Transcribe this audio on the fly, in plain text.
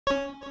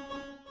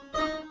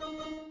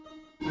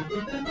Hey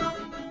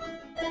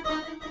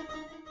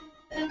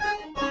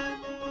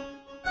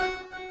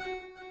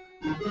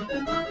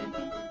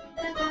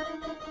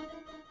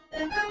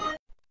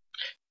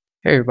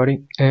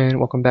everybody, and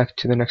welcome back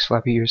to the next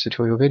Flappy Ears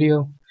tutorial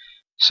video.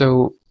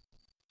 So,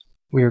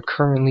 we are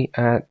currently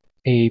at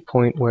a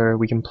point where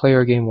we can play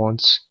our game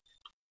once,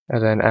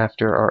 and then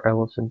after our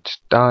elephant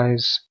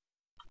dies,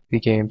 the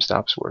game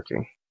stops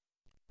working.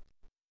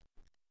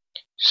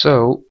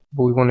 So,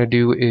 what we want to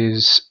do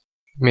is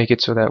make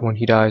it so that when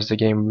he dies, the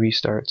game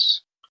restarts.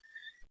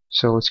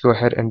 So let's go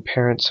ahead and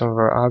parent some of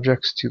our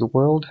objects to the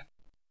world.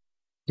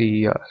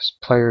 The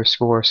player,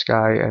 score,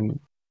 sky, and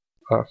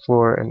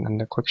floor, and then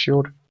the quick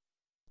shield.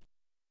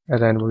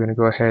 And then we're going to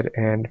go ahead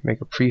and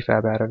make a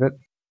prefab out of it,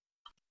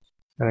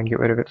 and then get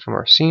rid of it from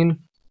our scene.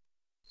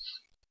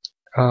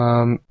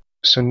 So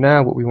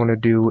now what we want to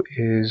do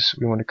is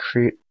we want to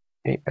create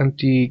an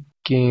empty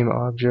game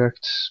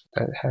object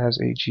that has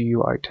a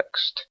GUI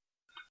text.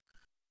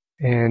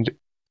 And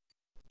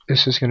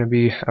this is going to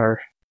be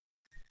our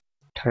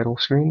title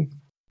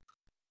screen.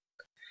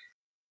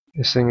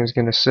 This thing is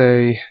going to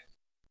say,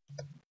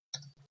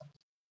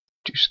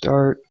 to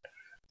start,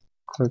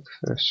 click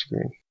the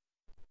screen.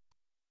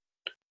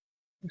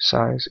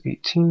 Size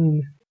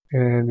 18,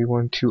 and we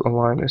want to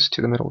align this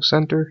to the middle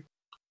center.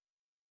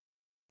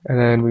 And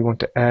then we want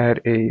to add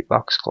a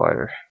box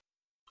glider,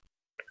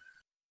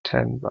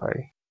 10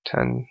 by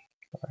 10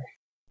 by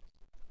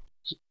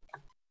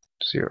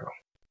 0.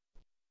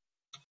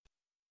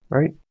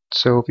 Right?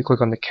 So if you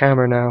click on the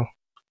camera now,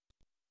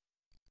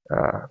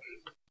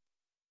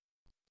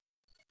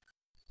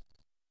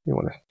 you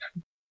want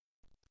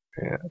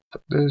to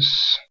put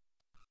this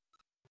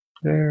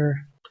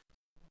there.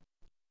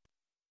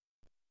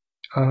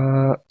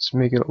 Let's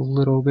make it a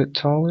little bit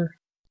taller.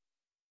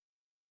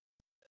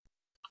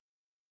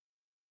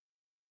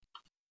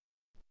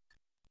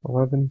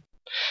 $11,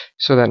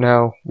 so that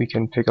now we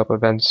can pick up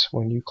events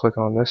when you click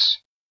on this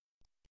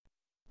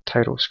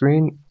title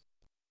screen.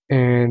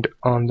 And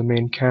on the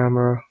main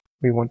camera,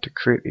 we want to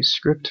create a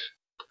script.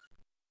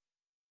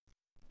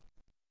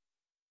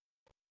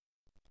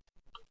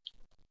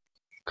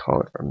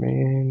 Call it our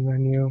main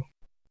menu.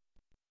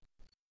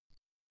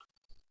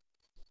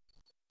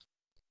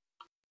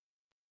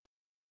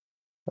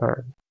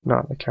 Or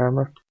not the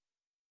camera.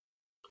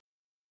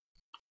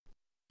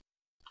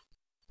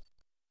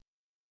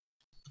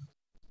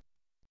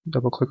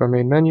 Double click our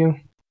main menu.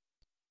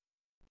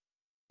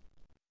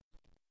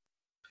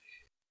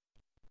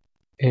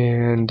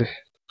 And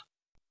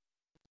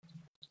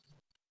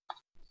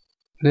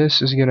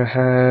this is going to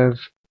have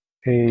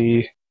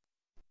a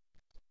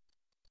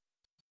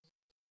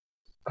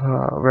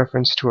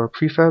reference to our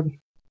prefab.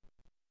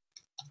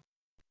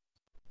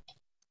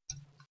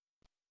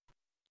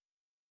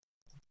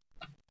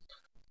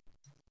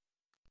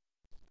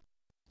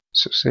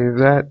 So save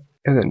that,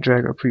 and then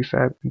drag our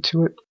prefab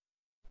into it.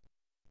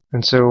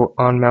 And so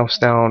on mouse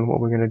down, what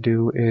we're going to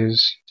do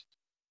is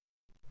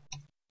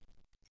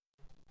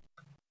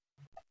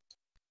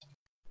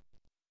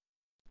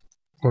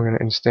we're going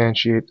to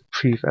instantiate the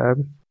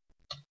prefab.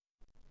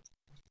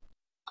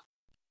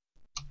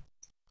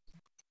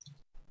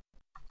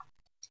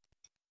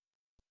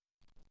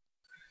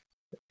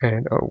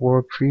 And our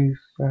war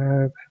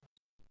prefab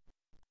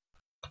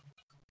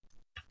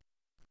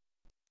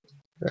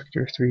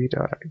vector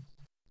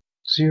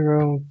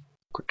 3.0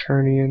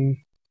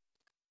 quaternion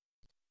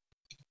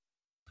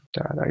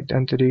dot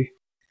identity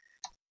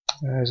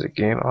as a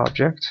game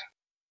object.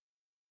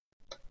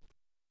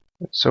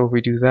 And so if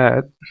we do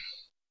that,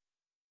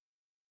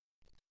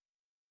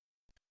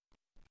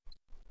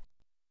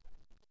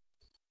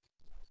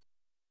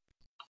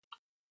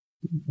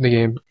 the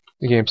game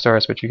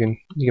starts, but you can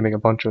make a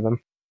bunch of them.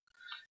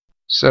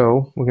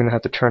 So we're going to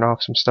have to turn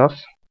off some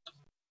stuff.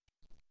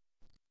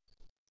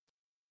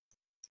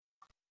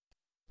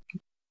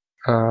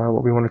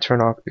 What we want to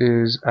turn off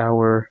is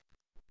our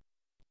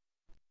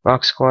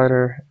box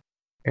glider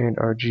and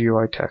our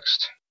GUI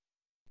text.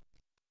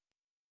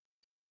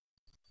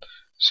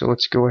 So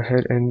let's go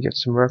ahead and get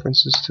some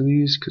references to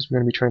these, because we're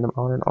going to be turning them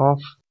on and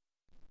off.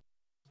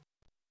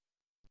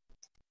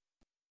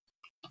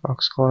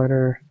 Box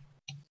glider.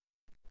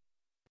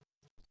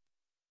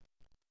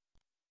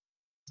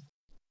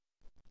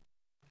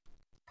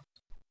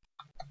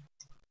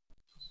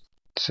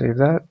 Save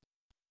that.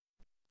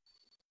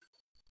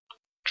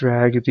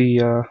 Drag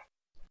the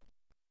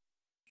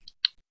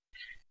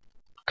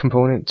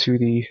component to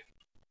the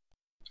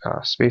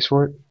space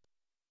for it.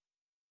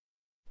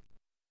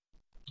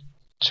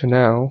 So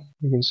now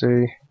we can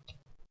say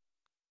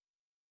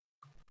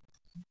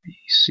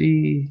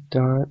bc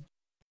dot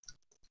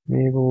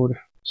enabled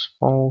is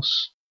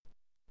false,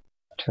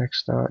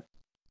 text dot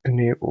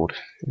enabled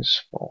is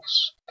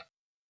false.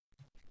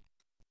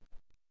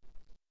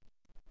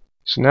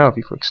 So now if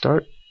you click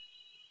start,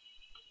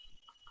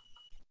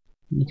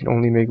 you can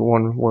only make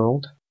one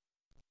world.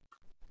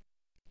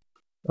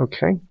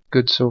 Okay,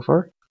 good so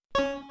far.